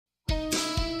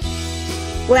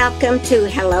Welcome to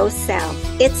Hello Self.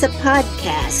 It's a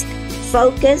podcast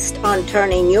focused on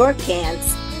turning your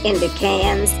can'ts into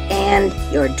cans and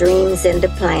your dreams into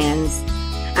plans.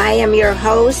 I am your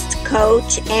host,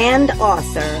 coach, and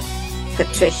author,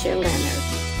 Patricia Leonard.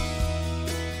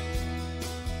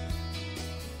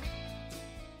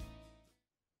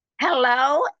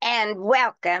 Hello and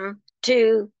welcome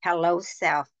to Hello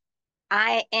Self.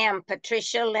 I am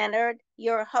Patricia Leonard,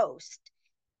 your host.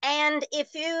 And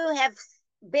if you have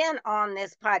been on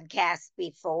this podcast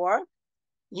before,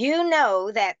 you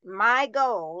know that my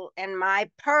goal and my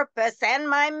purpose and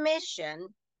my mission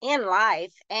in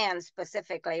life, and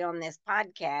specifically on this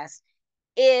podcast,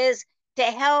 is to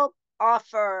help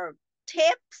offer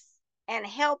tips and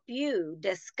help you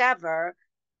discover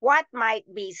what might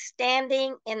be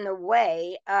standing in the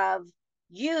way of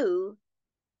you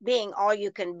being all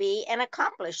you can be and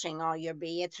accomplishing all you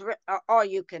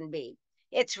can be.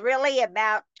 It's really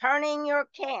about turning your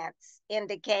can'ts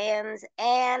into cans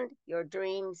and your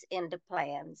dreams into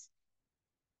plans.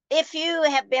 If you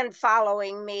have been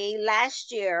following me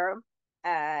last year,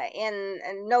 in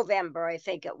November, I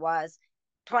think it was,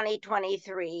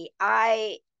 2023,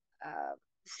 I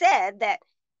said that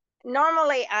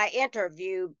normally I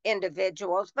interview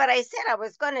individuals, but I said I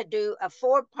was going to do a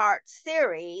 4-part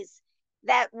series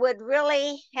that would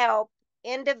really help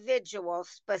individuals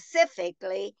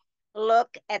specifically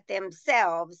look at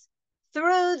themselves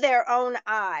through their own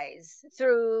eyes,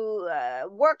 through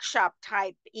workshop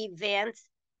type events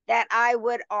that I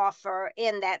would offer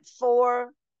in that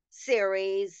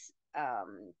 4-series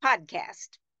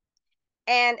podcast.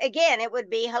 And again, it would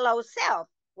be Hello Self,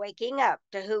 waking up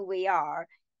to who we are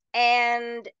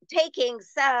and taking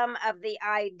some of the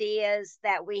ideas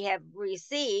that we have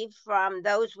received from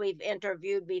those we've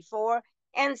interviewed before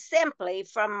and simply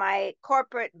from my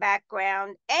corporate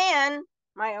background and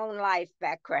my own life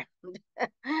background.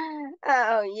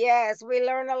 Oh, yes, we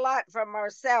learn a lot from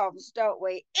ourselves, don't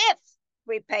we, if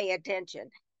we pay attention.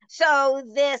 So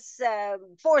this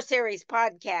 4-series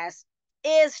podcast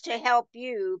is to help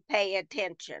you pay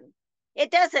attention.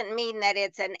 It doesn't mean that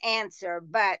it's an answer,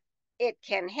 but it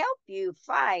can help you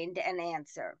find an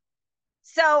answer.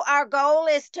 So our goal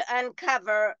is to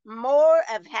uncover more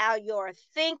of how your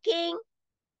thinking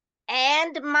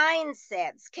and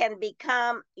mindsets can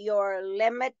become your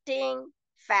limiting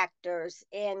factors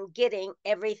in getting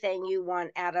everything you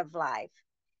want out of life.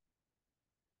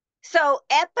 So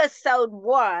episode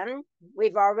 1,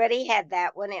 we've already had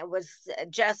that one. It was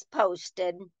just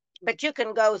posted, but you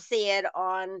can go see it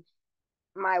on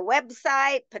my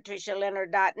website,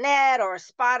 patricialeonard.net, or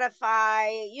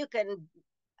Spotify. You can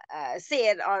see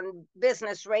it on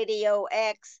Business Radio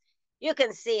X. You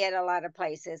can see it a lot of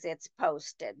places. It's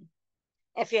posted.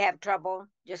 If you have trouble,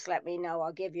 just let me know.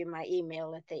 I'll give you my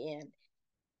email at the end.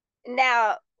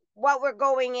 Now, what we're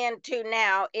going into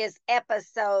now is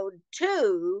episode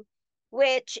 2,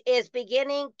 which is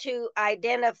beginning to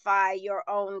identify your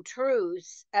own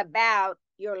truths about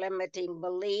your limiting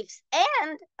beliefs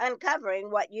and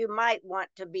uncovering what you might want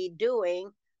to be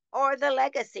doing or the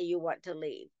legacy you want to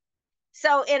leave.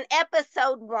 So in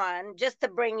episode 1, just to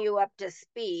bring you up to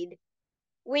speed,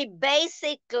 we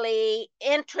basically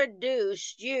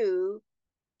introduced you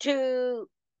to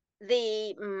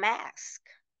the mask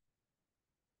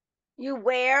you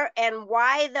wear and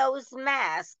why those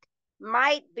masks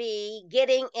might be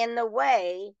getting in the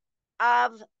way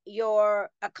of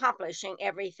your accomplishing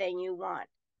everything you want.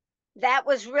 That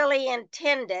was really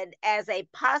intended as a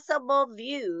possible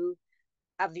view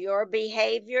of your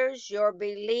behaviors, your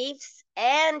beliefs,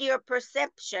 and your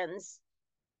perceptions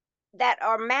that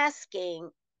are masking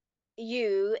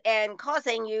you and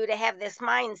causing you to have this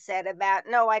mindset about,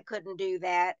 no, I couldn't do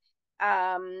that.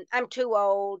 I'm too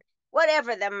old,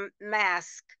 whatever the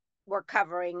mask we're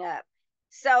covering up.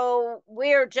 So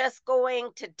we're just going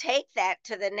to take that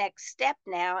to the next step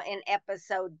now in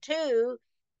episode 2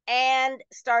 and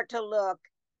start to look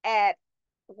at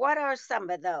what are some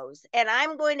of those. And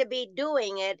I'm going to be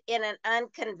doing it in an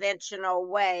unconventional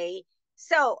way.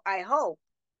 So I hope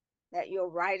that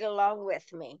you'll ride along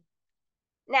with me.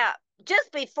 Now, just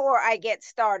before I get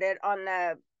started on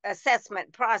the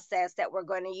assessment process that we're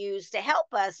going to use to help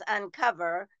us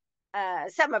uncover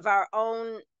some of our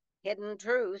own hidden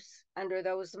truths under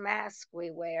those masks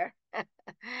we wear.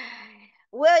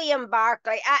 William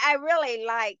Barclay, I really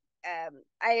like,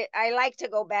 I like to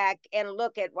go back and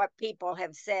look at what people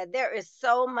have said. There is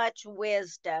so much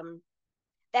wisdom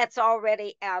that's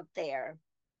already out there.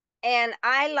 And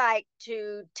I like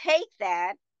to take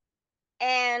that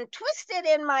and twist it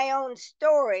in my own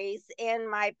stories in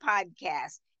my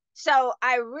podcast. So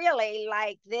I really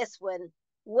like this one.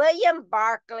 William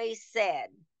Barclay said,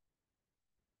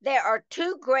 there are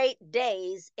two great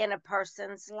days in a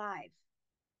person's life: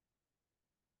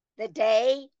 the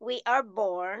day we are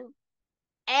born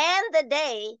and the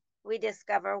day we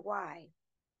discover why.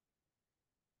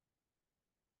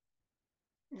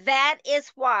 That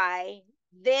is why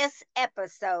this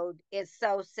episode is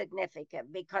so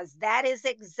significant, because that is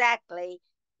exactly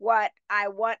what I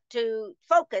want to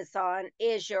focus on,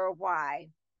 is your why.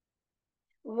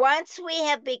 Once we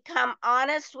have become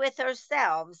honest with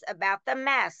ourselves about the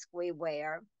mask we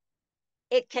wear,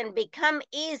 it can become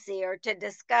easier to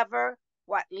discover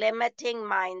what limiting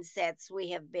mindsets we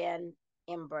have been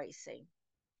embracing.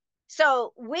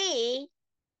 So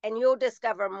and you'll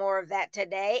discover more of that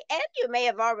today, and you may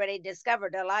have already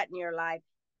discovered a lot in your life,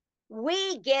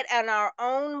 we get in our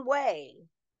own way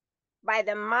by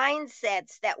the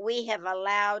mindsets that we have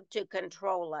allowed to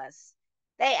control us.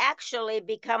 They actually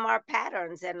become our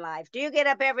patterns in life. Do you get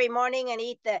up every morning and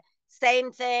eat the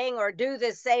same thing, or do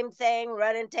the same thing,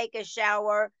 run and take a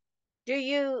shower? Do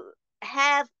you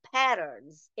have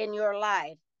patterns in your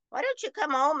life? Why don't you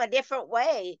come home a different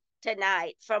way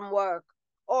tonight from work?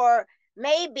 Or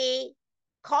maybe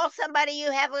call somebody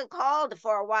you haven't called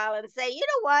for a while and say, you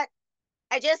know what?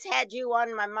 I just had you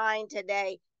on my mind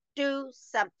today. Do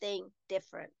something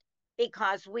different.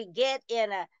 Because we get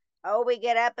in we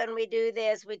get up and we do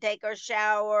this, we take our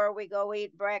shower, we go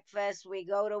eat breakfast, we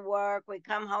go to work, we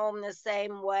come home the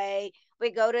same way,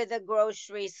 we go to the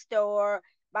grocery store,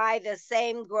 buy the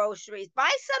same groceries,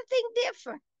 buy something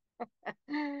different.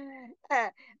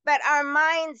 But our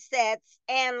mindsets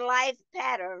and life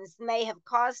patterns may have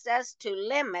caused us to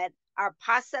limit our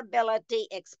possibility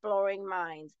exploring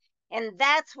minds. And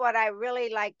that's what I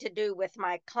really like to do with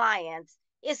my clients,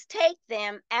 is take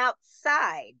them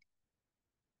outside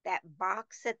that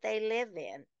box that they live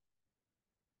in.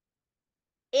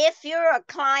 If you're a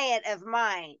client of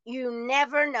mine, you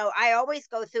never know. I always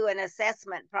go through an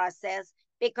assessment process,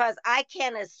 because I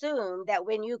can assume that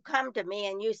when you come to me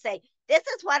and you say, this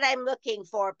is what I'm looking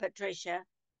for, Patricia,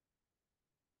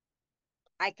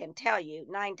 I can tell you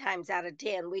 9 times out of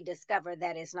 10, we discover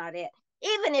that is not it.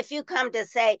 Even if you come to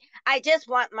say, I just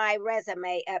want my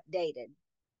resume updated.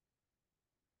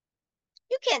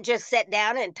 You can't just sit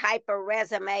down and type a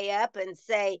resume up and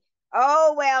say,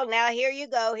 oh, well, now here you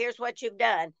go. Here's what you've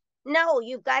done. No,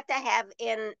 you've got to have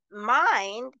in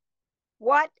mind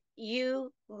what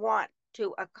you want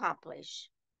to accomplish.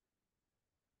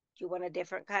 You want a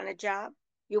different kind of job?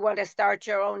 You want to start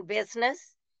your own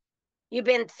business? You've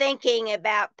been thinking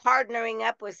about partnering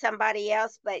up with somebody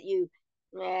else, but you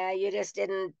just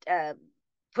didn't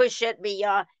push it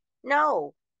beyond.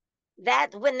 No,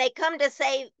 that when they come to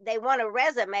say they want a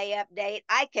resume update,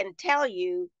 I can tell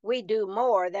you we do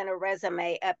more than a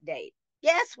resume update.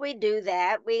 Yes, we do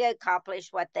that. We accomplish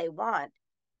what they want.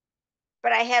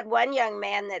 But I had one young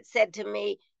man that said to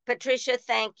me, Patricia,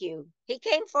 thank you. He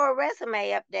came for a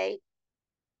resume update.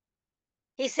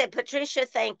 He said, Patricia,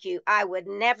 thank you. I would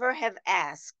never have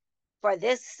asked for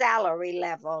this salary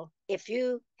level if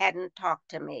you hadn't talked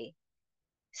to me.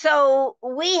 So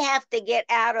we have to get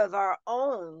out of our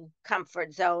own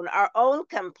comfort zone, our own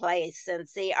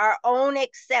complacency, our own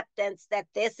acceptance that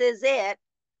this is it,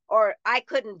 or I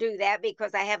couldn't do that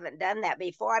because I haven't done that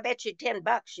before. I bet you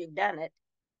 $10 you've done it.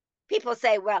 People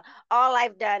say, well, all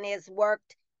I've done is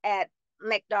worked at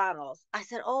McDonald's. I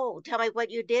said, oh, tell me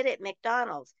what you did at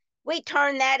McDonald's. We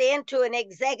turned that into an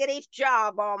executive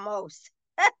job almost.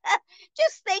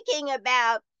 Just thinking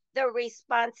about the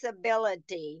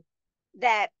responsibility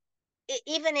that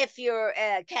even if you're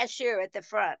a cashier at the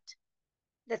front,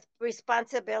 the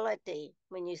responsibility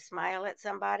when you smile at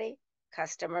somebody,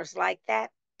 customers like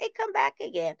that, they come back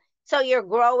again. So you're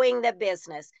growing the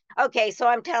business. Okay, so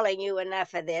I'm telling you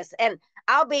enough of this. And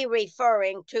I'll be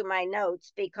referring to my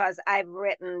notes because I've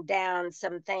written down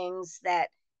some things that,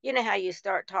 you know how you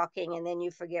start talking and then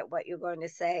you forget what you're going to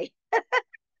say.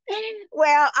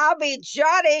 Well, I'll be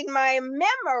jotting my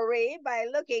memory by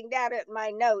looking down at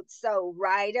my notes. So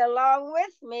right along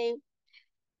with me.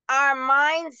 Our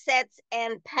mindsets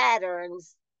and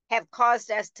patterns have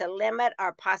caused us to limit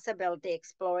our possibility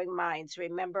exploring minds.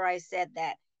 Remember, I said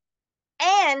that.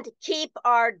 And keep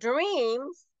our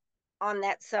dreams on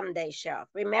that someday shelf.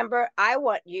 Remember, I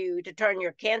want you to turn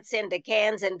your can'ts into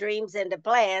cans and dreams into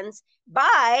plans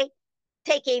by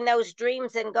taking those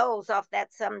dreams and goals off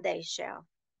that someday shelf.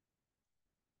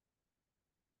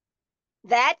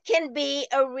 That can be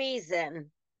a reason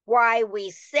why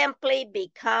we simply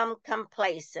become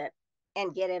complacent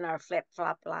and get in our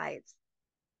flip-flop lives.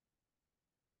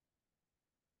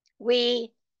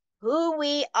 We who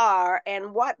we are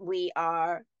and what we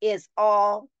are is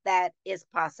all that is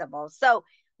possible. So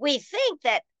we think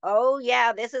that, oh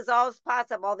yeah, this is all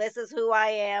possible. This is who I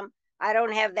am. I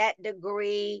don't have that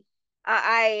degree.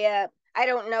 I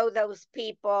don't know those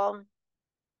people.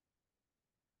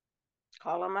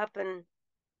 Call them up and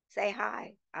say,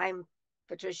 hi, I'm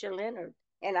Patricia Leonard,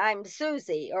 and I'm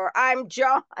Susie, or I'm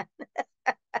John.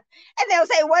 And they'll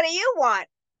say, what do you want?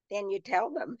 Then you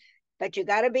tell them, but you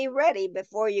got to be ready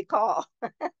before you call.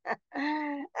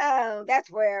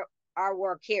 That's where our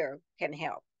work here can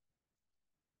help.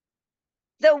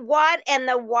 The what and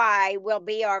the why will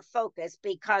be our focus,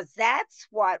 because that's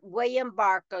what William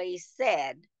Barclay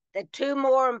said. The two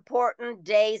more important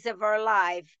days of our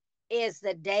life is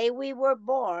the day we were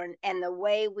born and the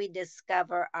way we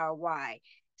discover our why.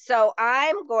 So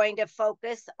I'm going to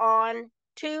focus on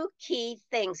two key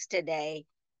things today,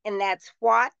 and that's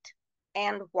what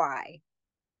and why.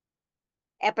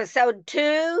 Episode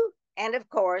 2, and of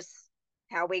course,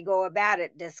 how we go about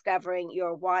it, discovering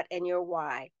your what and your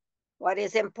why. What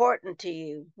is important to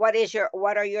you? What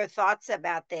are your thoughts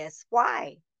about this?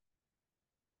 Why?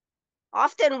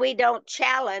 Often we don't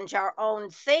challenge our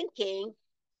own thinking.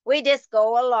 We just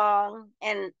go along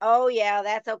and, oh yeah,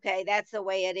 that's okay. That's the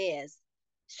way it is.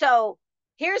 So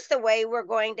here's the way we're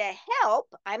going to help.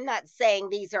 I'm not saying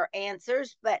these are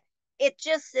answers, but it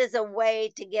just is a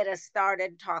way to get us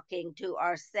started talking to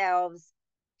ourselves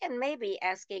and maybe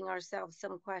asking ourselves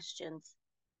some questions.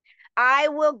 I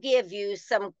will give you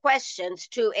some questions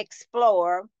to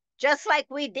explore, just like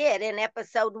we did in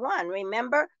episode 1.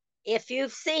 Remember, if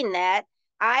you've seen that,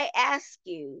 I asked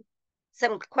you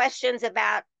some questions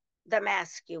about the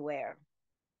mask you wear.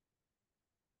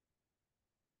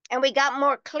 And we got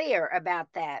more clear about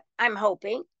that, I'm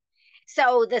hoping.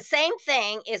 So the same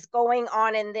thing is going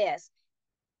on in this.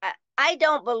 I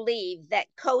don't believe that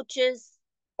coaches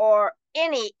or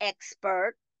any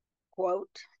expert,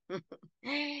 quote,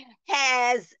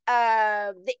 has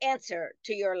the answer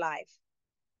to your life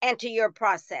and to your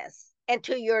process and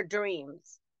to your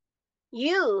dreams.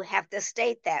 You have to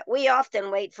state that. We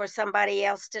often wait for somebody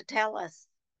else to tell us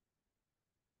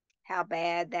how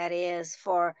bad that is,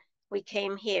 for we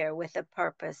came here with a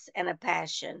purpose and a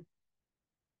passion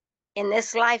in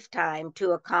this lifetime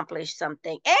to accomplish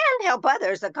something and help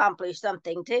others accomplish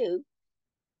something too.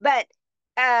 But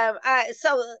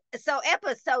so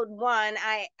episode 1,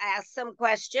 I asked some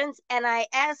questions, and I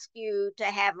asked you to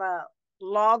have a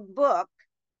log book,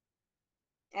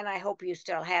 and I hope you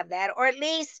still have that, or at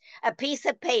least a piece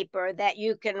of paper that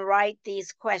you can write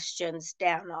these questions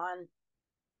down on.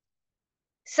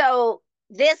 So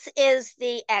this is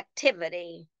the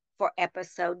activity for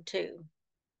episode 2.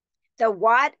 The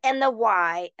what and the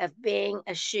why of being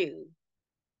a shoe.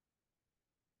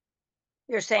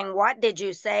 You're saying, what did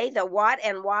you say? The what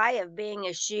and why of being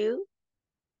a shoe?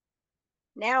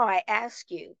 Now I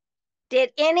ask you,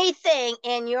 did anything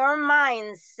in your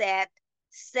mindset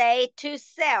say to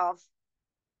self,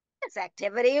 this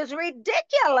activity is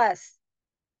ridiculous?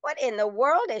 What in the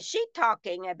world is she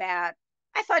talking about?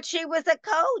 I thought she was a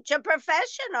coach, a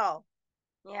professional.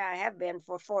 Yeah, I have been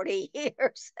for 40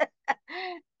 years.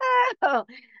 Oh,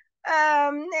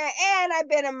 and I've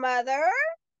been a mother,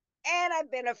 and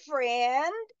I've been a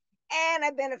friend, and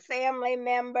I've been a family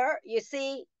member. You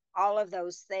see, all of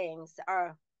those things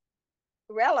are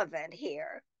relevant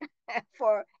here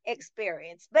for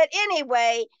experience. But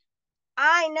anyway,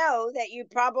 I know that you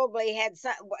probably had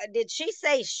some. Did she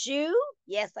say shoe?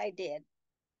 Yes, I did.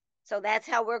 So that's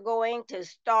how we're going to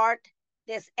start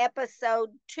this episode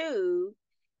 2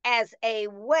 as a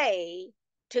way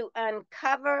to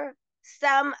uncover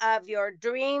some of your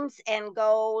dreams and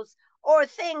goals, or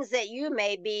things that you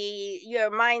may be,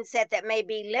 your mindset that may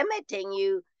be limiting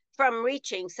you from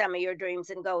reaching some of your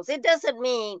dreams and goals. It doesn't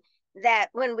mean that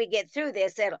when we get through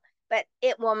this, but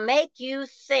it will make you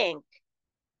think.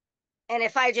 And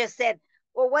if I just said,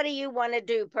 well, what do you want to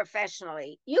do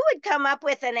professionally? You would come up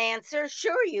with an answer.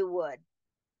 Sure, you would.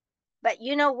 But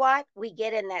you know what? We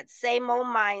get in that same old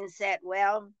mindset.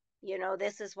 Well,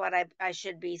 this is what I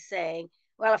should be saying.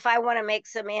 Well, if I want to make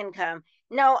some income.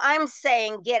 No, I'm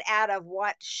saying get out of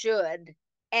what should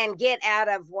and get out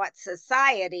of what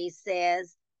society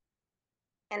says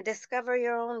and discover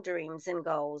your own dreams and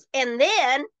goals. And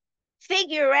then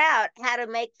figure out how to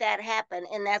make that happen.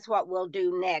 And that's what we'll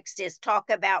do next, is talk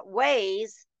about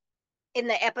ways. In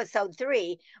the episode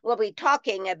 3, we'll be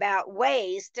talking about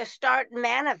ways to start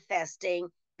manifesting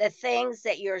the things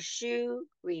that your shoe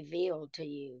revealed to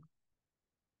you.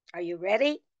 Are you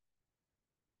ready?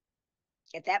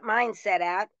 Get that mindset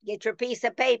out. Get your piece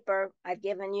of paper. I've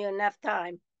given you enough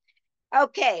time.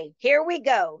 Okay, here we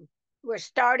go. We're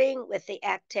starting with the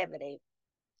activity.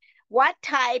 What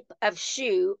type of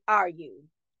shoe are you?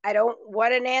 I don't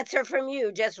want an answer from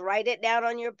you. Just write it down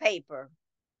on your paper.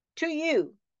 To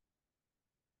you.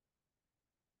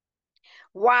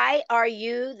 Why are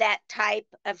you that type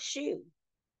of shoe?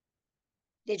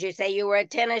 Did you say you were a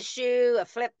tennis shoe, a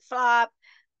flip-flop,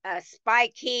 a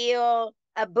spike heel,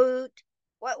 a boot?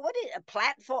 What is a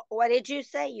platform? What did you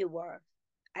say you were?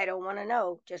 I don't want to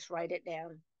know. Just write it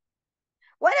down.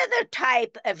 What other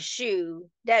type of shoe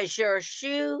does your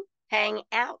shoe hang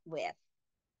out with?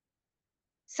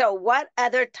 So what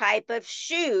other type of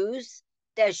shoes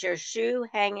does your shoe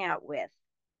hang out with?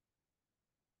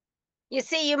 You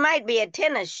see, you might be a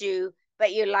tennis shoe,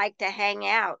 but you like to hang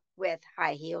out with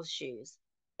high heel shoes.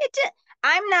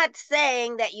 I'm not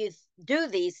saying that you do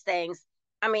these things.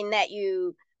 I mean, that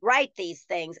you write these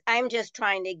things. I'm just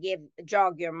trying to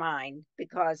jog your mind,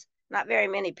 because not very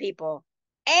many people,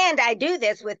 and I do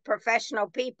this with professional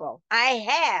people. I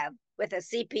have with a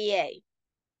CPA.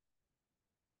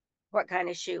 What kind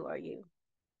of shoe are you?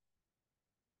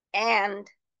 And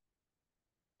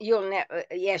you'll never,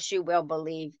 yes, you will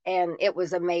believe. And it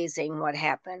was amazing what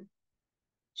happened.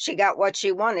 She got what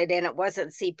she wanted, and it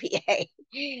wasn't CPA.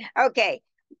 Okay.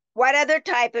 What other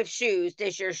type of shoes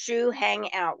does your shoe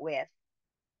hang out with?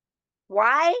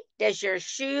 Why does your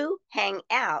shoe hang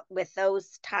out with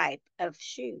those type of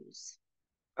shoes?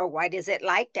 Or why does it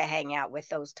like to hang out with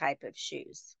those type of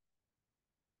shoes?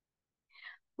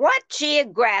 What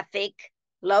geographic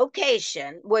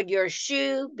location would your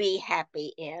shoe be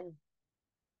happy in?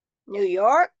 New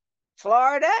York,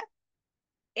 Florida,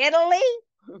 Italy?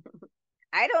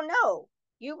 I don't know.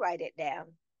 You write it down.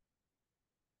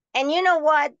 And you know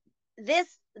what?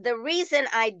 The reason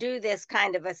I do this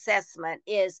kind of assessment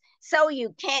is so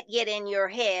you can't get in your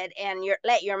head and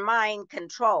let your mind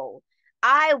control.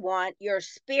 I want your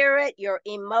spirit, your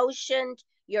emotions,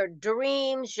 your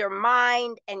dreams, your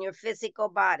mind, and your physical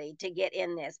body to get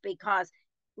in this, because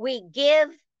we give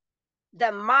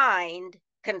the mind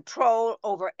control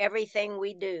over everything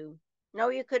we do. No,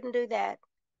 you couldn't do that.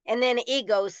 And then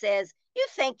ego says, you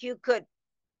think you could.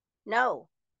 No,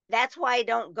 that's why I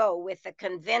don't go with the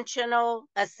conventional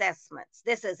assessments.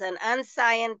 This is an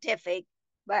unscientific,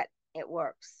 but it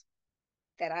works,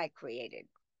 that I created.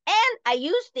 And I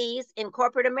use these in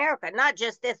corporate America, not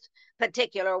just this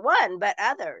particular one, but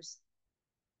others.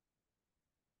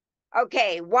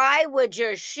 Okay, why would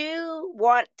your shoe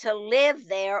want to live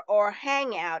there or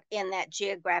hang out in that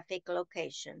geographic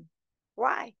location?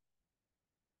 Why?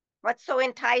 What's so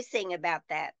enticing about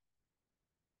that?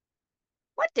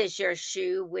 What does your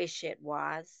shoe wish it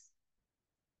was?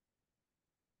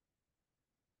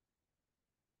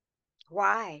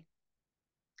 Why?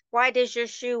 Why does your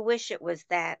shoe wish it was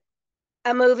that?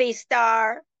 A movie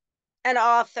star, an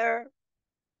author,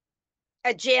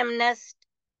 a gymnast,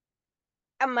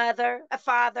 a mother, a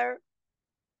father,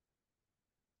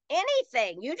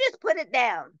 anything. You just put it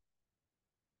down.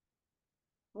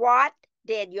 What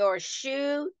did your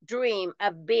shoe dream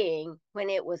of being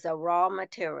when it was a raw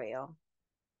material?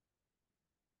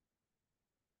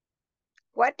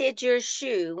 What did your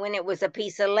shoe, when it was a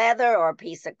piece of leather or a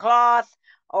piece of cloth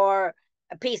or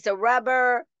a piece of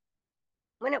rubber,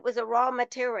 when it was a raw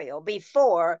material,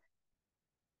 before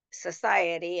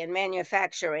society and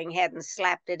manufacturing hadn't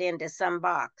slapped it into some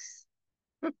box?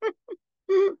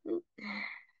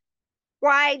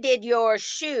 Why did your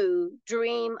shoe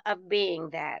dream of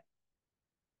being that?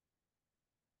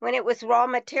 When it was raw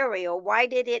material, why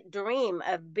did it dream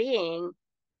of being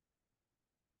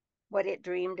what it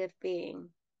dreamed of being?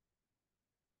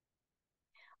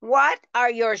 What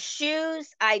are your shoe's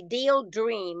ideal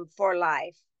dream for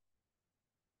life?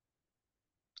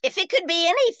 If it could be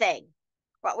anything,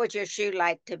 what would your shoe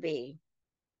like to be?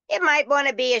 It might want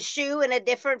to be a shoe in a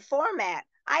different format.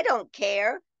 I don't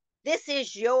care. This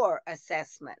is your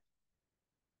assessment.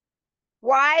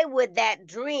 Why would that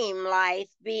dream life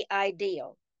be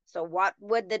ideal? So what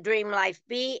would the dream life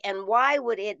be, and why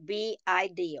would it be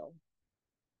ideal?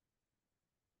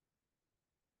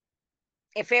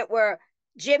 If it were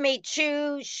Jimmy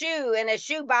Choo's shoe in a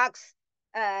shoebox,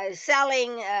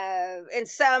 selling in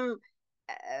some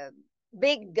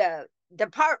big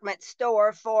department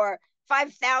store for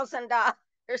 $5,000,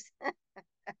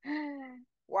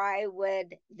 why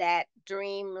would that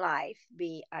dream life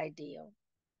be ideal?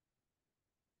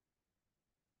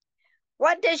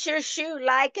 What does your shoe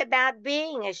like about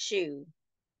being a shoe?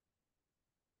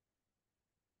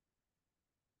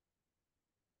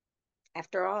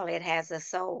 After all, it has a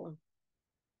soul.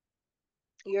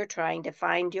 You're trying to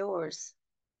find yours.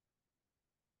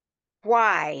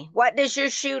 Why? What does your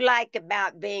shoe like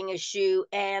about being a shoe,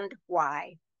 and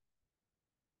why?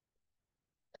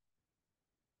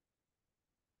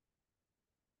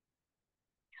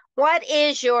 What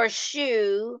is your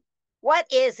shoe? What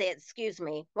is it, excuse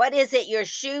me, what is it your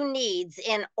shoe needs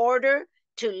in order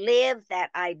to live that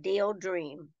ideal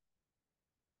dream?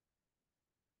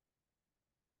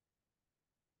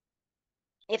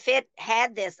 If it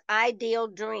had this ideal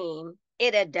dream,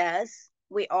 it does.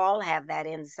 We all have that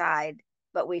inside,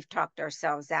 but we've talked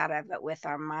ourselves out of it with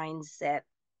our mindset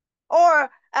or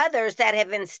others that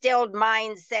have instilled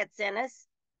mindsets in us.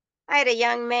 I had a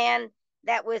young man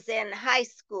that was in high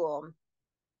school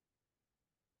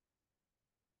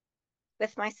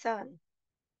with my son.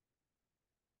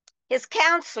 His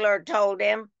counselor told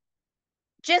him,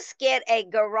 just get a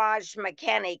garage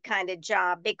mechanic kind of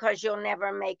job because you'll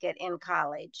never make it in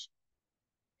college.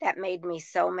 That made me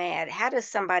so mad. How does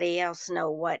somebody else know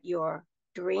what your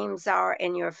dreams are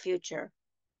in your future?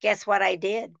 Guess what I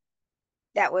did?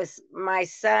 That was my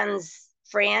son's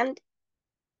friend.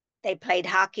 They played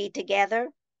hockey together.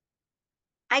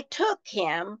 I took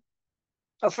him.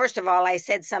 Oh, first of all, I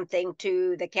said something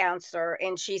to the counselor,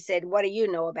 and she said, what do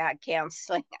you know about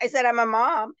counseling? I said, I'm a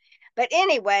mom. But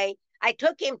anyway, I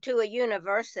took him to a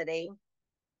university.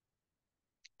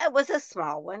 It was a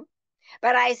small one.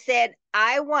 But I said,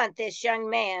 I want this young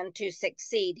man to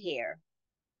succeed here.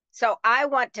 So I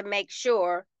want to make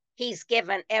sure he's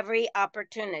given every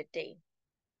opportunity.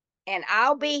 And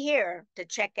I'll be here to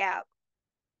check out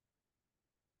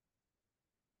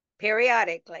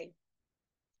periodically.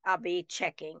 I'll be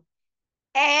checking.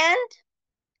 And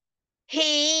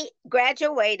he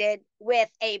graduated with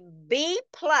a B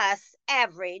plus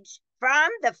average from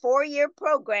the 4-year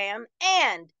program.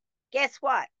 And guess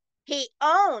what? He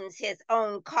owns his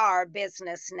own car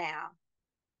business now.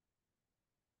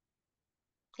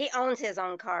 He owns his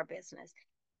own car business.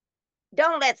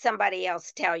 Don't let somebody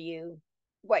else tell you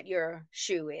what your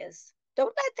shoe is.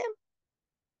 Don't let them.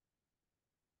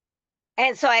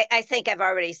 And so I think I've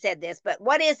already said this, but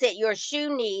what is it your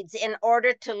shoe needs in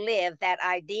order to live that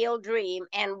ideal dream?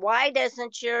 And why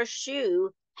doesn't your shoe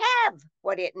have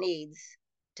what it needs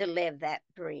to live that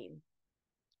dream?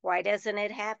 Why doesn't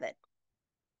it have it?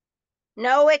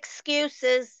 No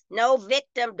excuses, no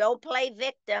victim. Don't play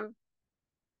victim.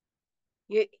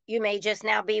 You may just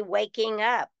now be waking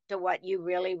up to what you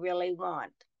really, really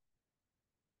want.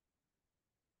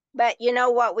 But you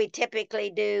know what we typically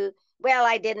do? Well,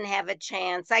 I didn't have a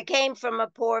chance. I came from a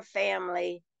poor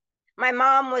family. My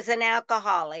mom was an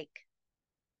alcoholic.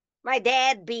 My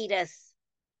dad beat us.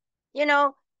 You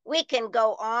know, we can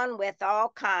go on with all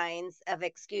kinds of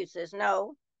excuses.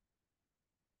 No,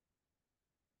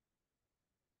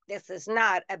 this is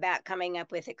not about coming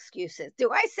up with excuses. Do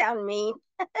I sound mean?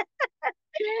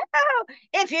 Oh,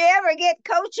 if you ever get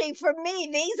coaching from me,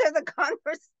 these are the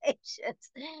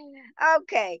conversations.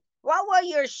 Okay. What will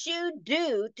your shoe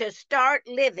do to start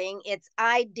living its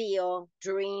ideal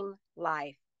dream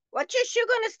life? What's your shoe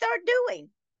going to start doing?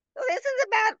 So this is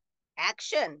about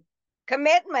action,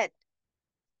 commitment.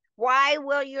 Why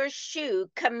will your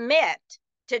shoe commit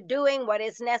to doing what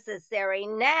is necessary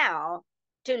now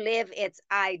to live its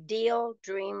ideal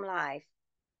dream life?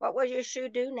 What will your shoe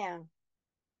do now?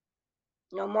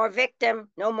 No more victim,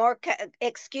 no more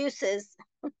excuses.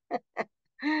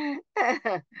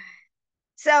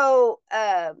 So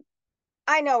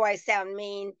I know I sound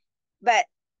mean, but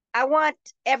I want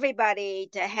everybody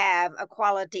to have a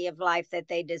quality of life that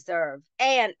they deserve.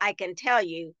 And I can tell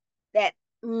you that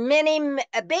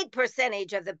a big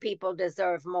percentage of the people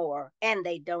deserve more, and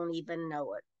they don't even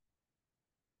know it.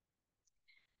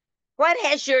 What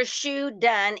has your shoe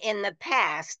done in the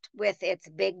past with its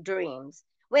big dreams?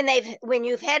 When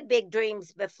you've had big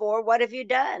dreams before, what have you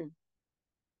done?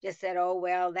 Just said, oh,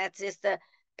 well, that's just a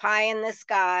pie in the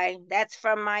sky. That's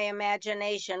from my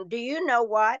imagination. Do you know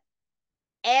what?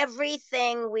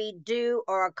 Everything we do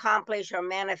or accomplish or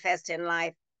manifest in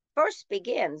life first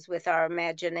begins with our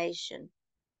imagination.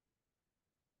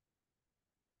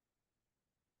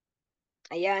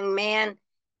 A young man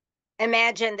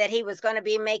imagined that he was going to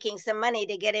be making some money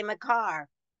to get him a car.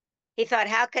 He thought,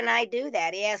 how can I do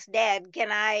that? He asked Dad,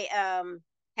 can I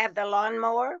have the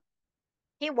lawnmower?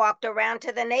 He walked around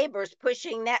to the neighbors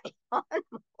pushing that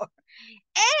lawnmower.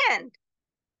 And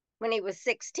when he was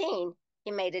 16,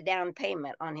 he made a down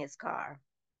payment on his car.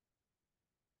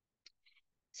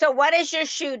 So what has your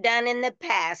shoe done in the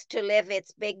past to live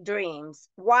its big dreams?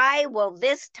 Why will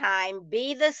this time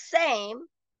be the same?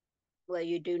 Will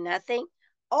you do nothing?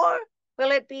 Or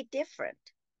will it be different?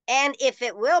 And if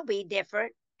it will be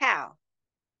different, how?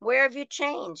 Where have you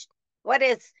changed?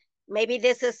 Maybe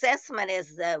this assessment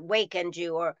has awakened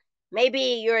you, or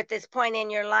maybe you're at this point in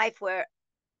your life where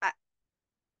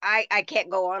I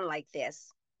can't go on like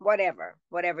this. Whatever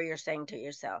you're saying to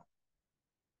yourself.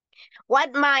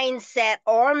 What mindset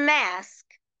or mask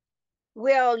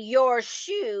will your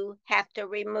shoe have to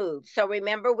remove? So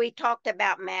remember, we talked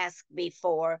about mask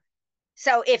before.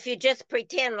 So if you just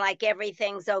pretend like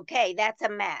everything's okay, that's a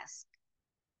mask.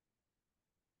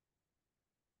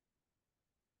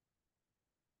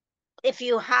 If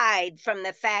you hide from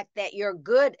the fact that you're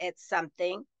good at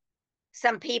something,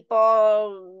 some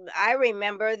people, I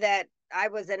remember that I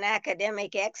was an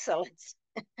academic excellence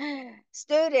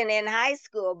student in high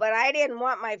school, but I didn't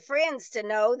want my friends to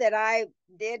know that I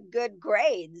did good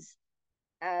grades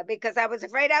because I was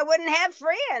afraid I wouldn't have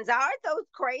friends. Aren't those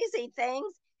crazy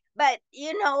things? But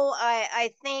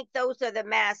I think those are the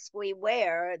masks we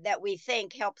wear that we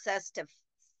think helps us to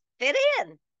fit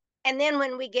in. And then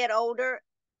when we get older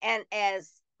and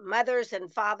as mothers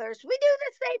and fathers, we do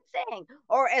the same thing.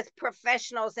 Or as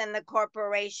professionals in the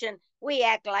corporation, we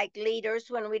act like leaders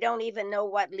when we don't even know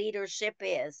what leadership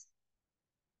is.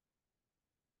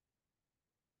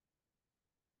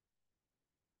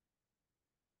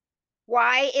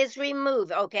 Why is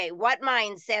remove? Okay, what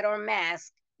mindset or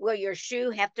mask will your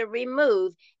shoe have to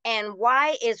remove? And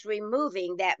why is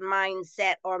removing that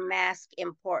mindset or mask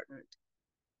important?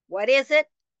 What is it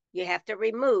you have to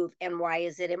remove, and why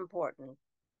is it important?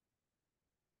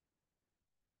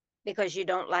 Because you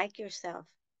don't like yourself.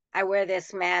 I wear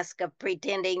this mask of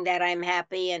pretending that I'm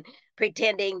happy and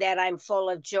pretending that I'm full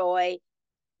of joy,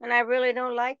 and I really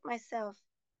don't like myself.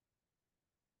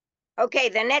 Okay,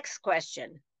 the next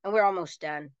question, and we're almost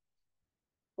done.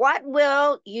 What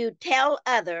will you tell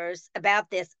others about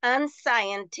this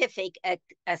unscientific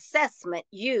assessment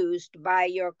used by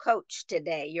your coach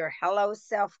today, your Hello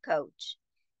Self coach?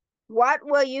 What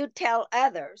will you tell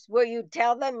others? Will you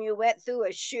tell them you went through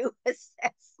a shoe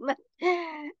assessment?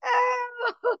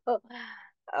 Oh,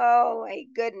 oh my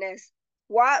goodness.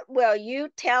 What will you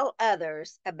tell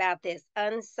others about this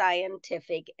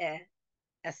unscientific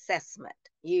assessment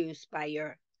used by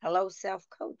your Hello Self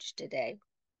coach today?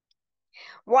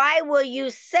 Why will you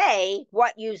say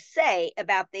what you say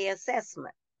about the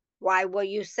assessment? Why will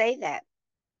you say that?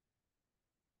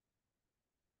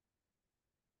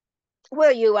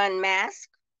 Will you unmask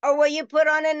or will you put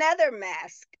on another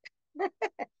mask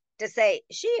to say,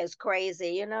 she is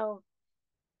crazy,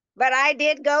 But I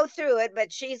did go through it,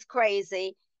 but she's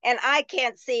crazy. And I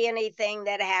can't see anything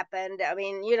that happened. I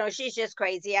mean, she's just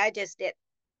crazy. I just did.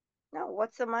 No,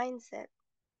 what's the mindset?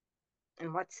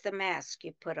 And what's the mask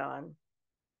you put on?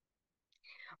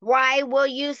 Why will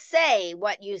you say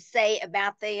what you say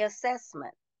about the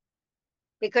assessment?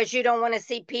 Because you don't want to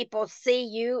see people see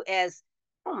you as,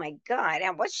 oh my God,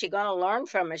 and what's she going to learn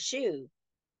from a shoe?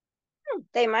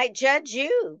 They might judge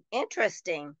you.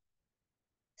 Interesting.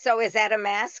 So is that a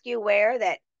mask you wear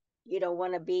that you don't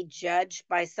want to be judged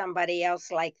by somebody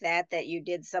else like that you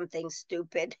did something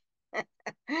stupid?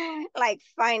 Like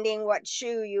finding what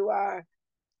shoe you are.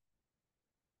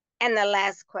 And the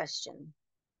last question.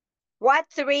 What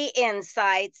 3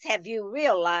 insights have you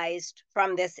realized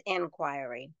from this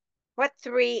inquiry? What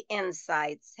 3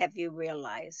 insights have you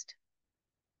realized?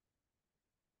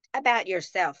 About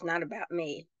yourself, not about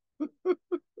me.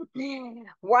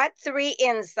 What 3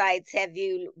 insights have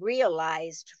you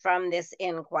realized from this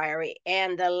inquiry?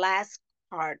 And the last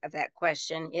part of that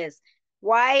question is,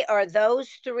 why are those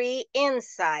 3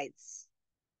 insights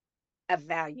of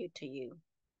value to you?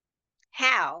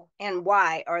 How and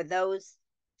why are those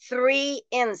 3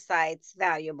 insights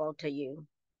valuable to you?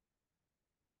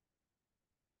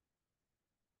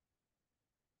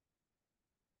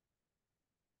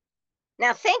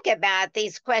 Now think about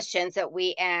these questions that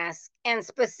we ask, and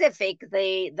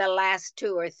specifically the last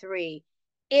 2 or 3.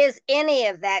 Is any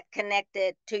of that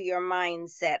connected to your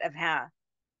mindset of how?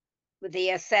 With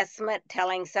the assessment,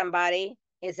 telling somebody,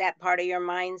 is that part of your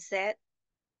mindset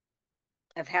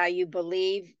of how you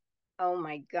believe? Oh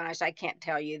my gosh, I can't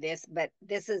tell you this, but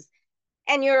this is,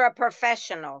 and you're a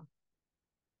professional,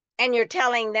 and you're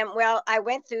telling them, well, I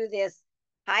went through this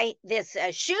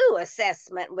shoe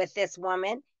assessment with this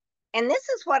woman, and this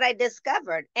is what I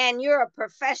discovered. And you're a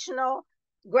professional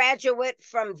graduate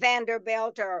from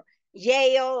Vanderbilt or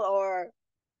Yale or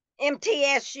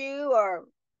MTSU or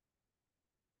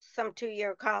some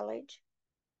 2-year college,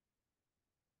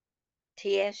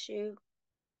 TSU,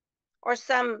 or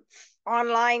some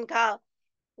online college.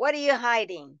 What are you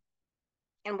hiding?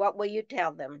 And what will you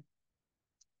tell them?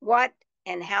 What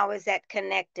and how is that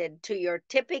connected to your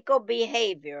typical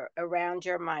behavior around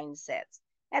your mindsets?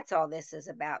 That's all this is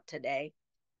about today.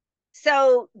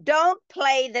 So don't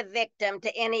play the victim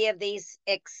to any of these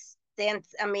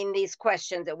these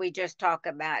questions that we just talked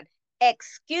about.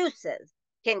 Excuses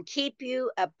can keep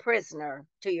you a prisoner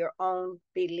to your own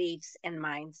beliefs and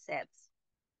mindsets.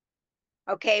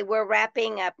 Okay, we're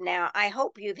wrapping up now. I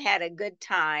hope you've had a good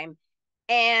time.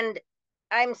 And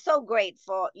I'm so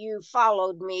grateful you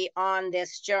followed me on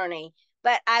this journey.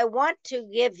 But I want to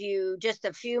give you just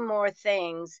a few more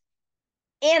things,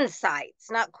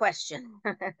 insights, not questions,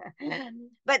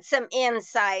 but some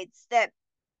insights that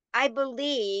I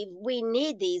believe we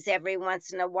need these every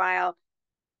once in a while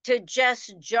to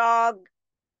just jog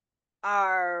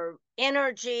our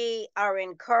energy, our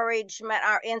encouragement,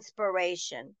 our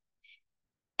inspiration.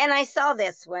 And I saw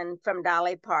this one from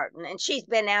Dolly Parton, and she's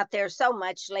been out there so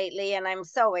much lately, and I'm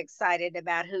so excited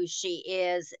about who she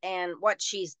is and what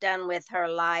she's done with her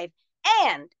life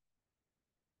and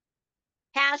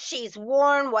how she's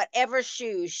worn whatever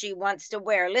shoes she wants to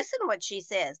wear. Listen what she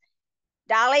says.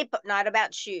 Dolly, not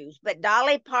about shoes, but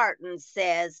Dolly Parton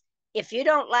says, if you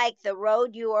don't like the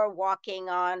road you are walking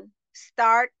on,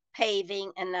 start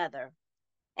paving another.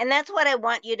 And that's what I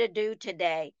want you to do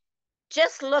today.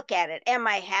 Just look at it. Am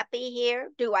I happy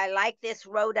here? Do I like this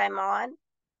road I'm on?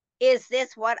 Is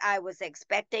this what I was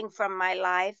expecting from my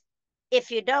life? If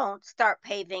you don't, start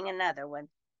paving another one.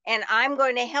 And I'm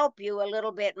going to help you a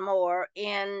little bit more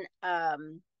in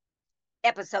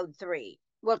episode 3.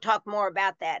 We'll talk more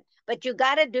about that. But you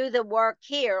got to do the work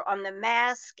here on the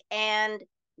mask and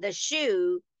the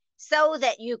shoe so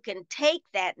that you can take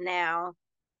that now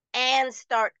and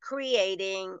start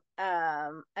creating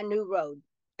a new road,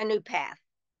 a new path,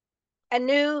 a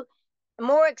new,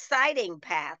 more exciting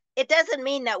path. It doesn't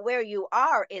mean that where you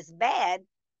are is bad,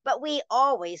 but we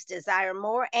always desire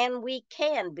more and we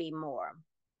can be more.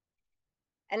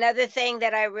 Another thing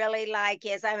that I really like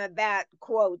is I'm about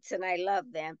quotes and I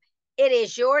love them. It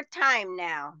is your time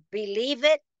now. Believe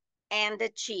it and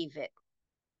achieve it.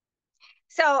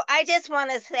 So I just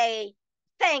want to say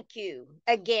thank you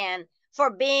again for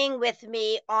being with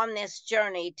me on this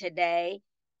journey today.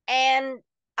 And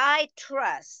I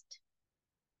trust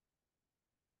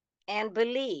and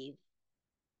believe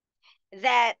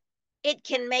that it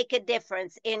can make a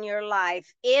difference in your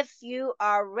life if you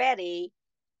are ready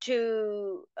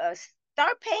to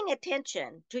start paying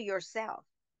attention to yourself,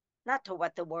 not to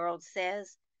what the world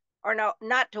says, or no,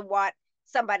 not to what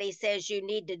somebody says you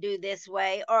need to do this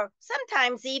way, or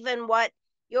sometimes even what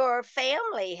your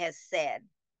family has said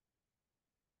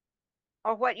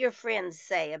or what your friends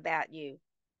say about you.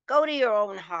 Go to your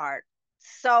own heart,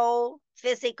 soul,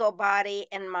 physical body,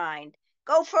 and mind.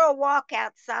 Go for a walk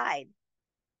outside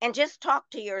and just talk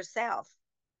to yourself.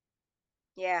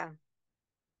 Yeah,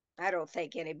 I don't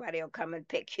think anybody will come and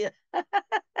pick you and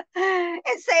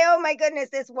say, oh my goodness,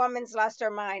 this woman's lost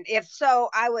her mind. If so,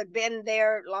 I would have been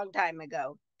there a long time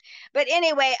ago. But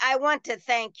anyway, I want to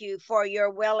thank you for your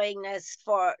willingness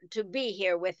to be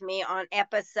here with me on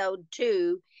episode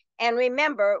 2. And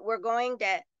remember,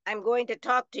 I'm going to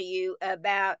talk to you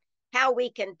about how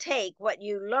we can take what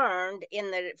you learned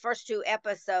in the first 2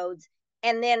 episodes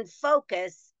and then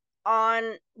focus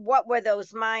on what were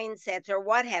those mindsets or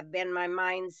what have been my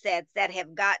mindsets that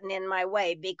have gotten in my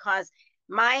way, because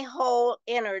my whole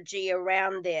energy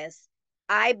around this,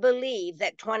 I believe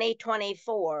that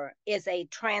 2024 is a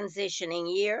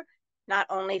transitioning year, not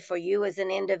only for you as an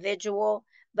individual,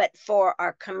 but for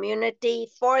our community,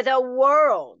 for the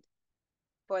world,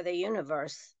 for the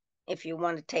universe, if you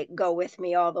want to go with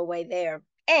me all the way there.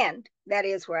 And that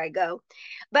is where I go.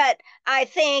 But I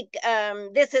think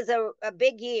this is a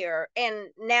big year, and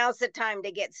now's the time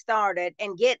to get started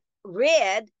and get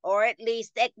rid, or at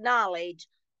least acknowledge,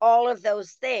 all of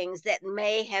those things that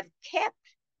may have kept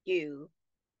you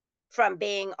from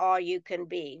being all you can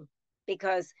be,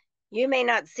 because you may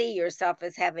not see yourself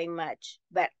as having much,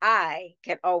 but I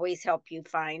can always help you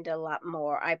find a lot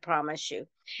more. I promise you.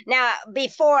 Now,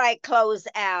 before I close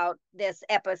out this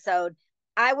episode,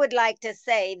 I would like to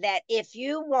say that if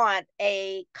you want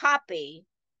a copy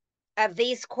of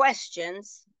these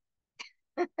questions,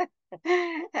 you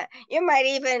might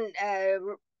even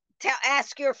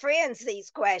ask your friends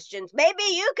these questions. Maybe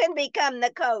you can become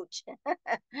the coach.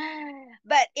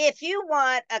 But if you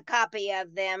want a copy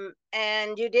of them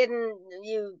and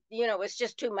it's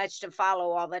just too much to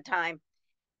follow all the time,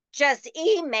 just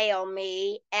email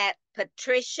me at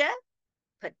Patricia.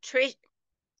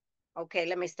 Okay,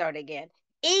 let me start again.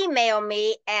 Email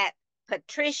me at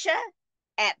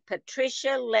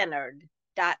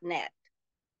patricia@patricialeonard.net.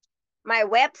 My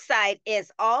website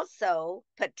is also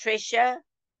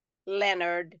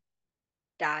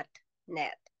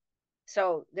patricialeonard.net.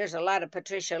 So there's a lot of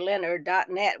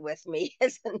patricialeonard.net with me,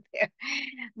 isn't there?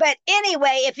 But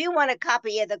anyway, if you want a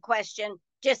copy of the question,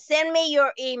 just send me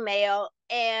your email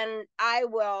and I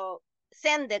will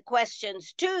send the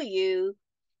questions to you,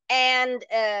 and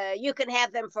you can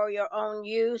have them for your own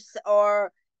use,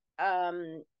 or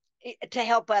to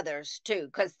help others too,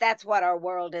 because that's what our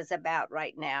world is about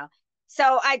right now.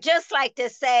 So I just like to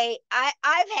say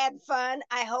I've had fun.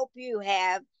 I hope you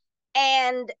have.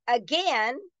 And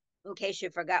again, in case you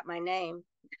forgot my name,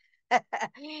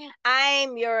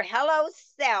 I'm your Hello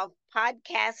Self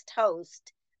podcast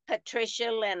host,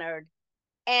 Patricia Leonard.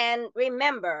 And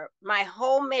remember, my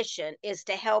whole mission is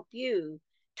to help you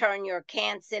turn your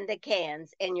can'ts into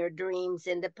cans and your dreams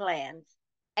into plans.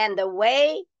 And the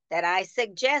way that I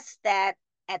suggest that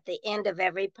at the end of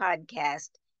every podcast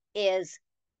is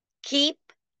keep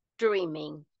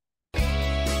dreaming.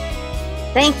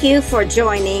 Thank you for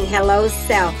joining Hello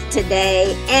Self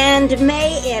today, and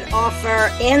may it offer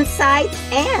insights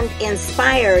and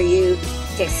inspire you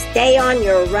to stay on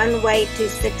your runway to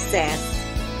success.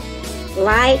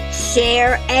 Like,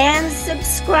 share, and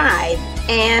subscribe.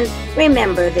 And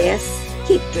remember this,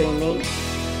 keep dreaming.